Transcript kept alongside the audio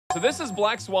So this is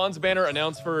Black Swan's banner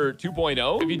announced for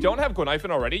 2.0. If you don't have Gwenifin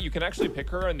already, you can actually pick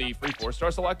her in the free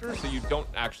 4-star selector, so you don't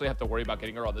actually have to worry about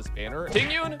getting her on this banner.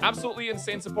 Tingyun, absolutely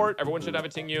insane support. Everyone should have a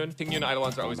Tingyun. Tingyun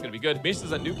Eidolons are always going to be good. Mish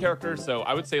is a new character, so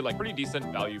I would say like pretty decent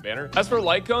value banner. As for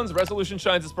light cones, Resolution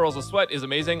Shines as Pearls of Sweat is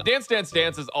amazing. Dance Dance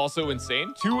Dance is also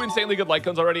insane. 2 insanely good light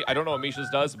cones already. I don't know what Misha's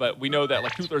does, but we know that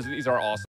like 2/3 of these are awesome.